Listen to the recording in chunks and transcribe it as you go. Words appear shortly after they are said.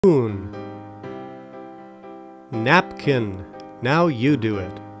Spoon. Napkin. Now you do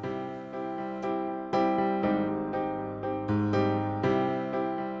it.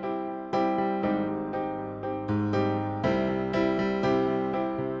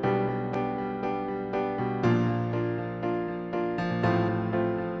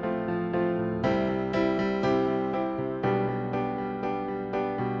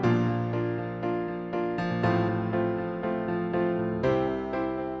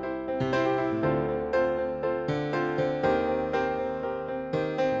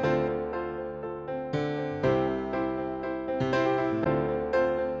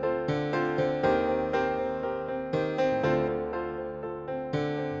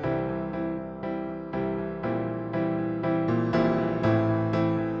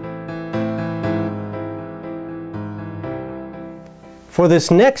 For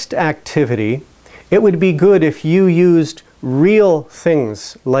this next activity, it would be good if you used real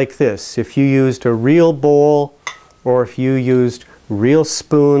things like this. If you used a real bowl, or if you used real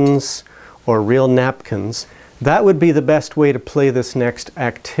spoons or real napkins, that would be the best way to play this next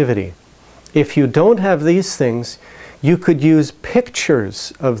activity. If you don't have these things, you could use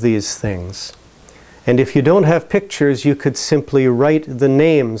pictures of these things. And if you don't have pictures, you could simply write the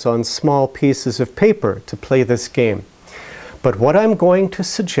names on small pieces of paper to play this game. But what I'm going to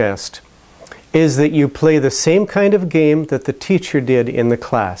suggest is that you play the same kind of game that the teacher did in the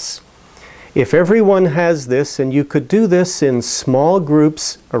class. If everyone has this, and you could do this in small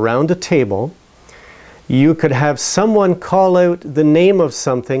groups around a table, you could have someone call out the name of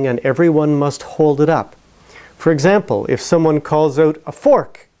something and everyone must hold it up. For example, if someone calls out a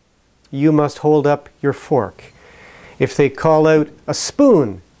fork, you must hold up your fork. If they call out a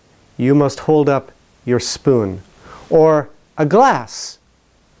spoon, you must hold up your spoon. Or a glass,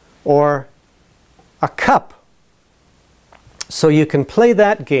 or a cup. So you can play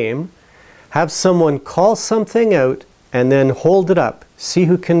that game, have someone call something out, and then hold it up. See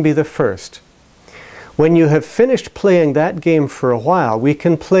who can be the first. When you have finished playing that game for a while, we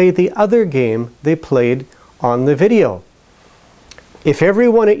can play the other game they played on the video. If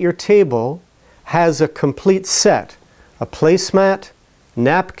everyone at your table has a complete set, a placemat,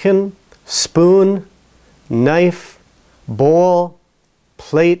 napkin, spoon, knife, bowl,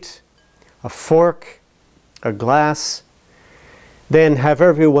 plate, a fork, a glass, then have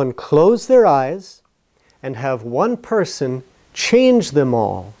everyone close their eyes and have one person change them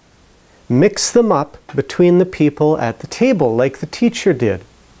all. Mix them up between the people at the table like the teacher did.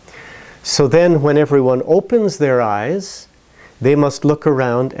 So then when everyone opens their eyes, they must look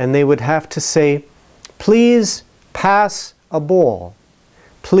around and they would have to say, "Please pass a bowl.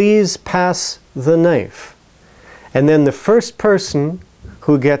 Please pass the knife." And then the first person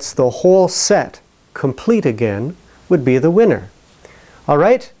who gets the whole set complete again would be the winner. All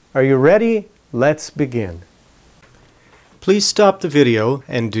right, are you ready? Let's begin. Please stop the video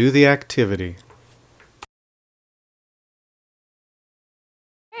and do the activity.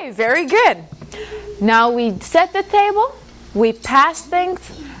 Okay, very good. Now we set the table, we pass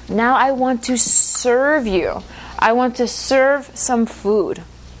things. Now I want to serve you. I want to serve some food.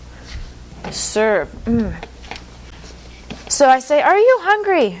 Serve. So I say, "Are you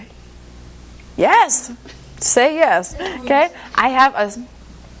hungry?" Yes. Say yes. Okay. I have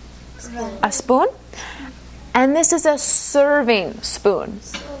a spoon. And this is a serving spoon.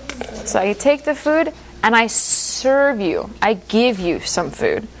 So I take the food and I serve you. I give you some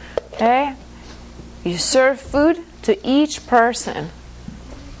food. Okay. You serve food to each person.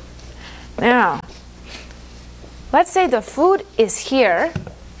 Now, let's say the food is here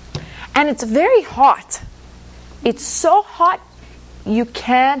and it's very hot. It's so hot you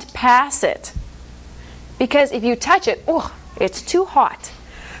can't pass it. Because if you touch it, oh, it's too hot.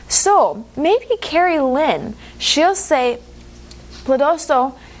 So maybe Carrie Lynn, she'll say,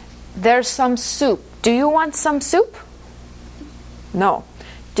 "Pladoso, there's some soup. Do you want some soup?" No.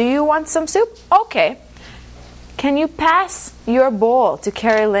 "Do you want some soup?" Okay. Can you pass your bowl to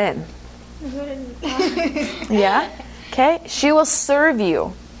Carrie Lynn? Yeah? Okay. She will serve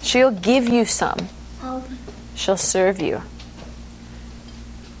you. She'll give you some. She'll serve you.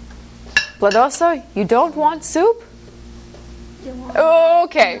 Pladoso, you don't want soup?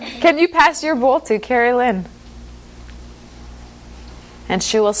 Okay. Can you pass your bowl to Carrie Lynn? And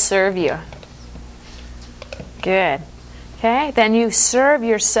she will serve you. Good. Okay. Then you serve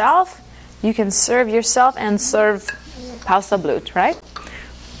yourself. You can serve yourself and serve pausablut, right?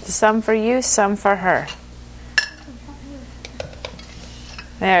 Some for you, some for her.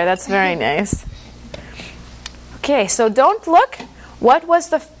 There, that's very nice. Okay, so don't look. What was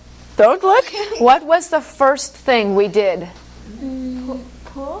the first thing we did?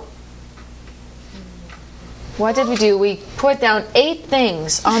 Pull. What did we do? We put down 8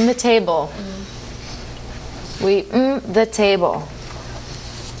 things on the table. We the table.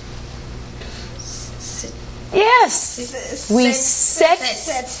 Yes. We set.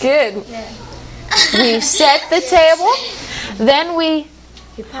 Good. We set the table. Then we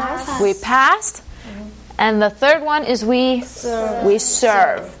passed. And the third one is we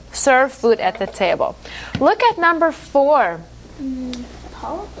serve. Serve food at the table. Look at number 4.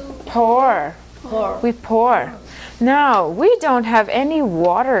 Pour. We pour. Now, we don't have any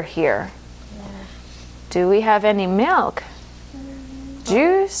water here. Do we have any milk?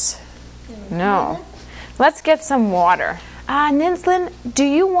 Juice? No. Let's get some water. Ninslin, do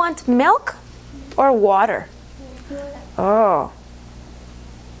you want milk or water? Oh.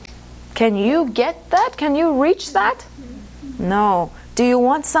 Can you get that? Can you reach that? No. Do you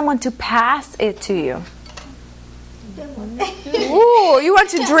want someone to pass it to you? Ooh, you want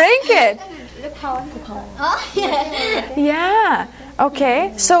to drink it? Yeah.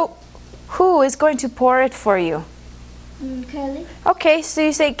 Okay. So, who is going to pour it for you? Carolyn. Okay. So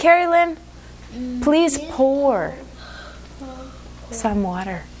you say, Carolyn, please pour some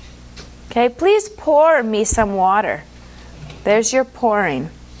water. Okay. Please pour me some water. There's your pouring.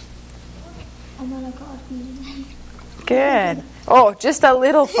 Good. Oh, just a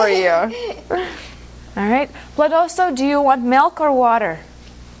little for you. All right. Pladoso, do you want milk or water?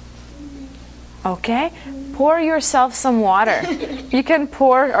 Okay. Pour yourself some water. You can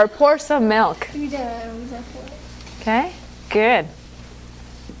pour some milk. Okay. Good.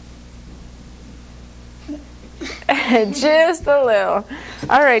 Just a little.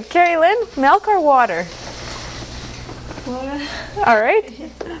 All right, Carrie Lynn, milk or water? Water. All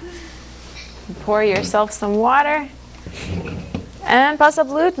right. Pour yourself some water. And Pasa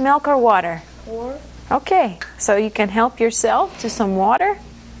Blut, milk or water? Water. Okay, so you can help yourself to some water.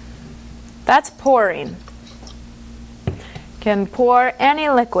 That's pouring. Can pour any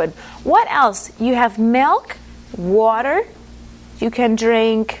liquid. What else? You have milk, water. You can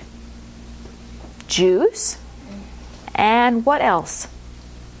drink juice. And what else?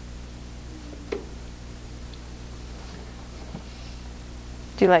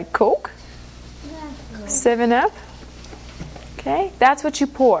 Do you like Coke? 7-Up? Okay, that's what you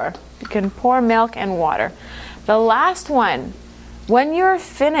pour. You can pour milk and water. The last one, when you're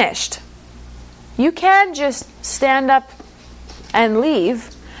finished, you can just stand up and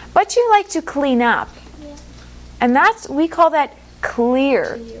leave, but you like to clean up. And we call that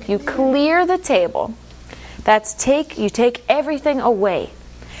clear. You clear the table. You take everything away.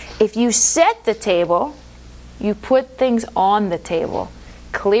 If you set the table, you put things on the table.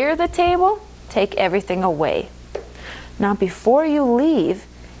 Clear the table, take everything away. Now, before you leave,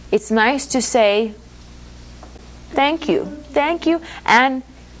 it's nice to say, thank you, and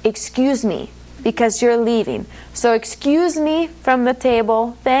excuse me, because you're leaving. So excuse me from the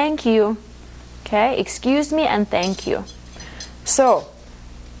table, thank you. Okay, excuse me and thank you. So,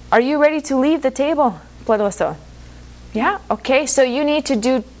 are you ready to leave the table, Pladoso? Yeah? Okay, so you need to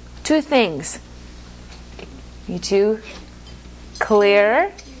do 2 things. You need to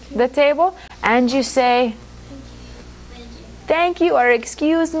clear the table, and you say, thank you or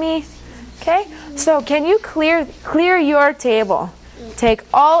excuse me. Okay? So can you clear your table? Take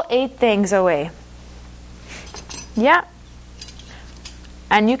all 8 things away. Yeah.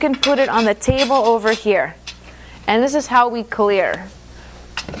 And you can put it on the table over here. And this is how we clear.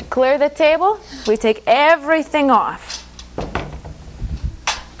 Clear the table. We take everything off.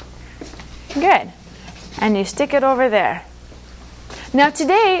 Good. And you stick it over there. Now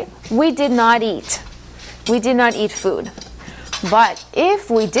today we did not eat. We did not eat food. But if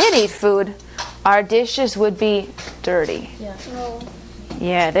we did eat food, our dishes would be dirty.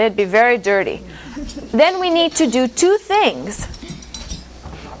 Yeah, they'd be very dirty. Then we need to do 2 things.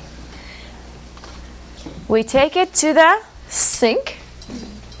 We take it to the sink.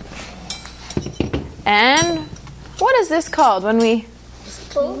 And what is this called when we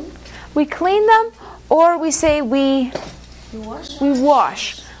clean them, or we say we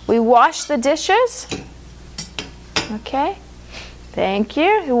wash. We wash the dishes. Okay. Thank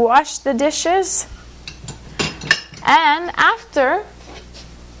you. You wash the dishes. And after,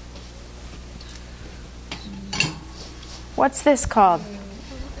 what's this called?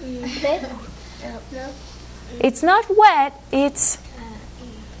 It's not wet, it's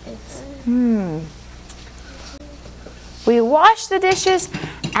we wash the dishes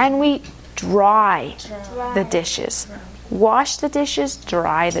and we dry the dishes. Wash the dishes,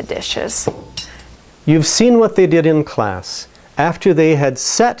 dry the dishes. You've seen what they did in class. After they had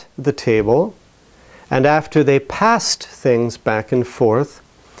set the table, and after they passed things back and forth,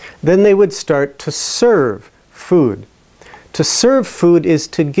 then they would start to serve food. To serve food is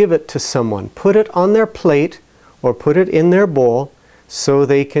to give it to someone. Put it on their plate or put it in their bowl so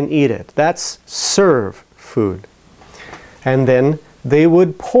they can eat it. That's serve food. And then they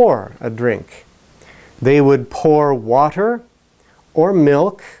would pour a drink. They would pour water or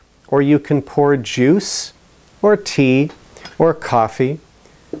milk, or you can pour juice or tea or coffee.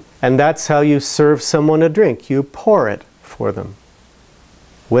 And that's how you serve someone a drink. You pour it for them.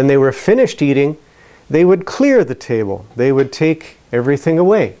 When they were finished eating, they would clear the table. They would take everything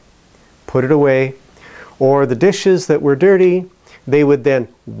away, put it away. Or the dishes that were dirty, they would then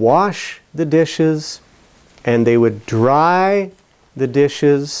wash the dishes and they would dry the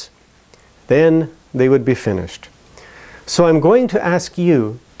dishes. Then they would be finished. So I'm going to ask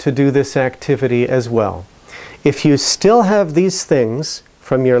you to do this activity as well. If you still have these things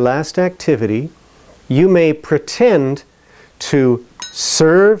from your last activity, you may pretend to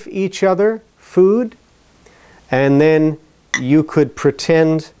serve each other food, and then you could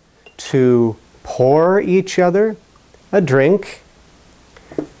pretend to pour each other a drink.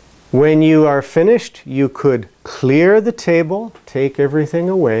 When you are finished, you could clear the table, take everything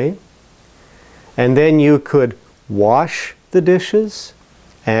away, and then you could wash the dishes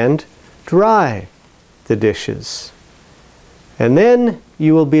and dry the dishes. And then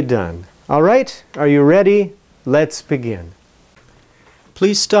you will be done. All right, are you ready? Let's begin.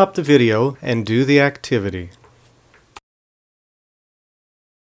 Please stop the video and do the activity.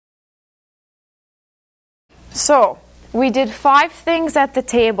 So, we did 5 things at the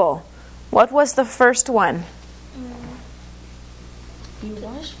table. What was the first one? You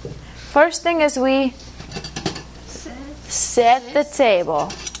wash. First thing is we set the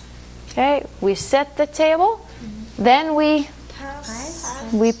table. Okay, we set the table. Then we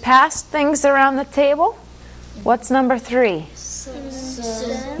pass things around the table. What's number 3?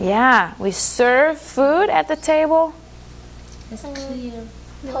 Yeah, we serve food at the table.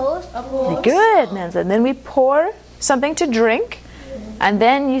 Good, Nancy. And then we pour something to drink. And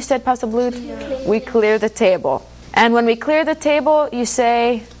then you said, Pastor Blue, we clear the table. And when we clear the table, you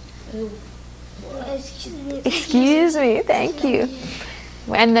say, excuse me, thank you.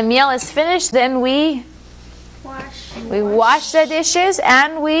 When the meal is finished, then we wash the dishes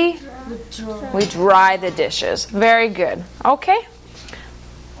and we dry the dishes. Very good. Okay.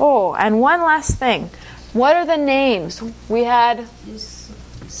 Oh, and one last thing. What are the names? We had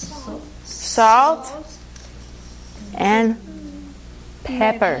salt and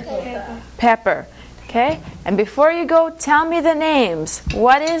pepper. Pepper. Okay. And before you go, tell me the names.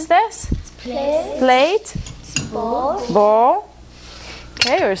 What is this? Plate. Bowl.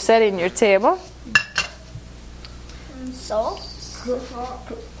 Okay, we're setting your table. Salt.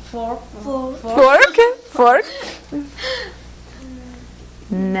 Fork.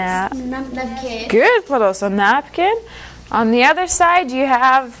 Napkin. Good, put also napkin. On the other side, you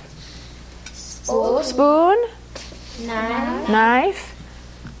have spoon, knife,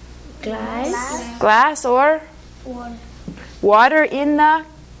 glass or water in the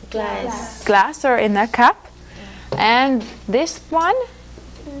glass or in the cup. And this one,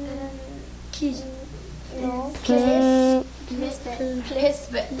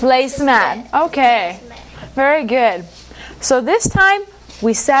 placemat. Okay, very good. So this time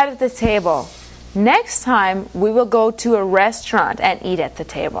we sat at the table. Next time we will go to a restaurant and eat at the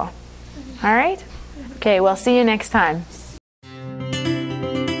table. All right? Okay, we'll see you next time.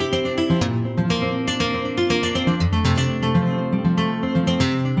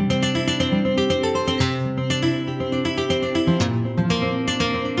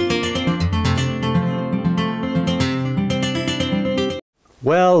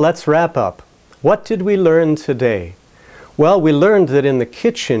 Well, let's wrap up. What did we learn today? Well, we learned that in the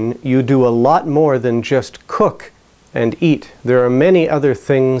kitchen you do a lot more than just cook and eat. There are many other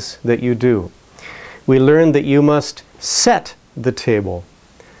things that you do. We learned that you must set the table.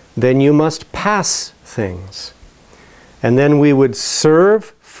 Then you must pass things. And then we would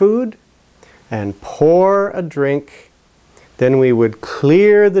serve food and pour a drink. Then we would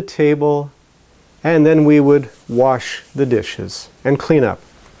clear the table. And then we would wash the dishes and clean up.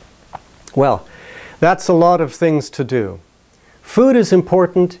 Well, that's a lot of things to do. Food is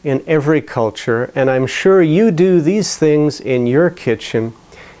important in every culture, and I'm sure you do these things in your kitchen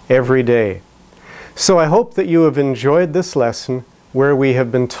every day. So I hope that you have enjoyed this lesson where we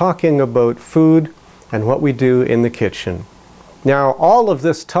have been talking about food and what we do in the kitchen. Now, all of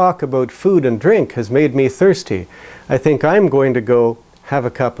this talk about food and drink has made me thirsty. I think I'm going to go have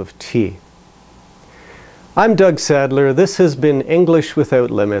a cup of tea. I'm Doug Sadler. This has been English Without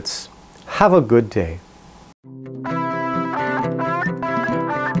Limits. Have a good day.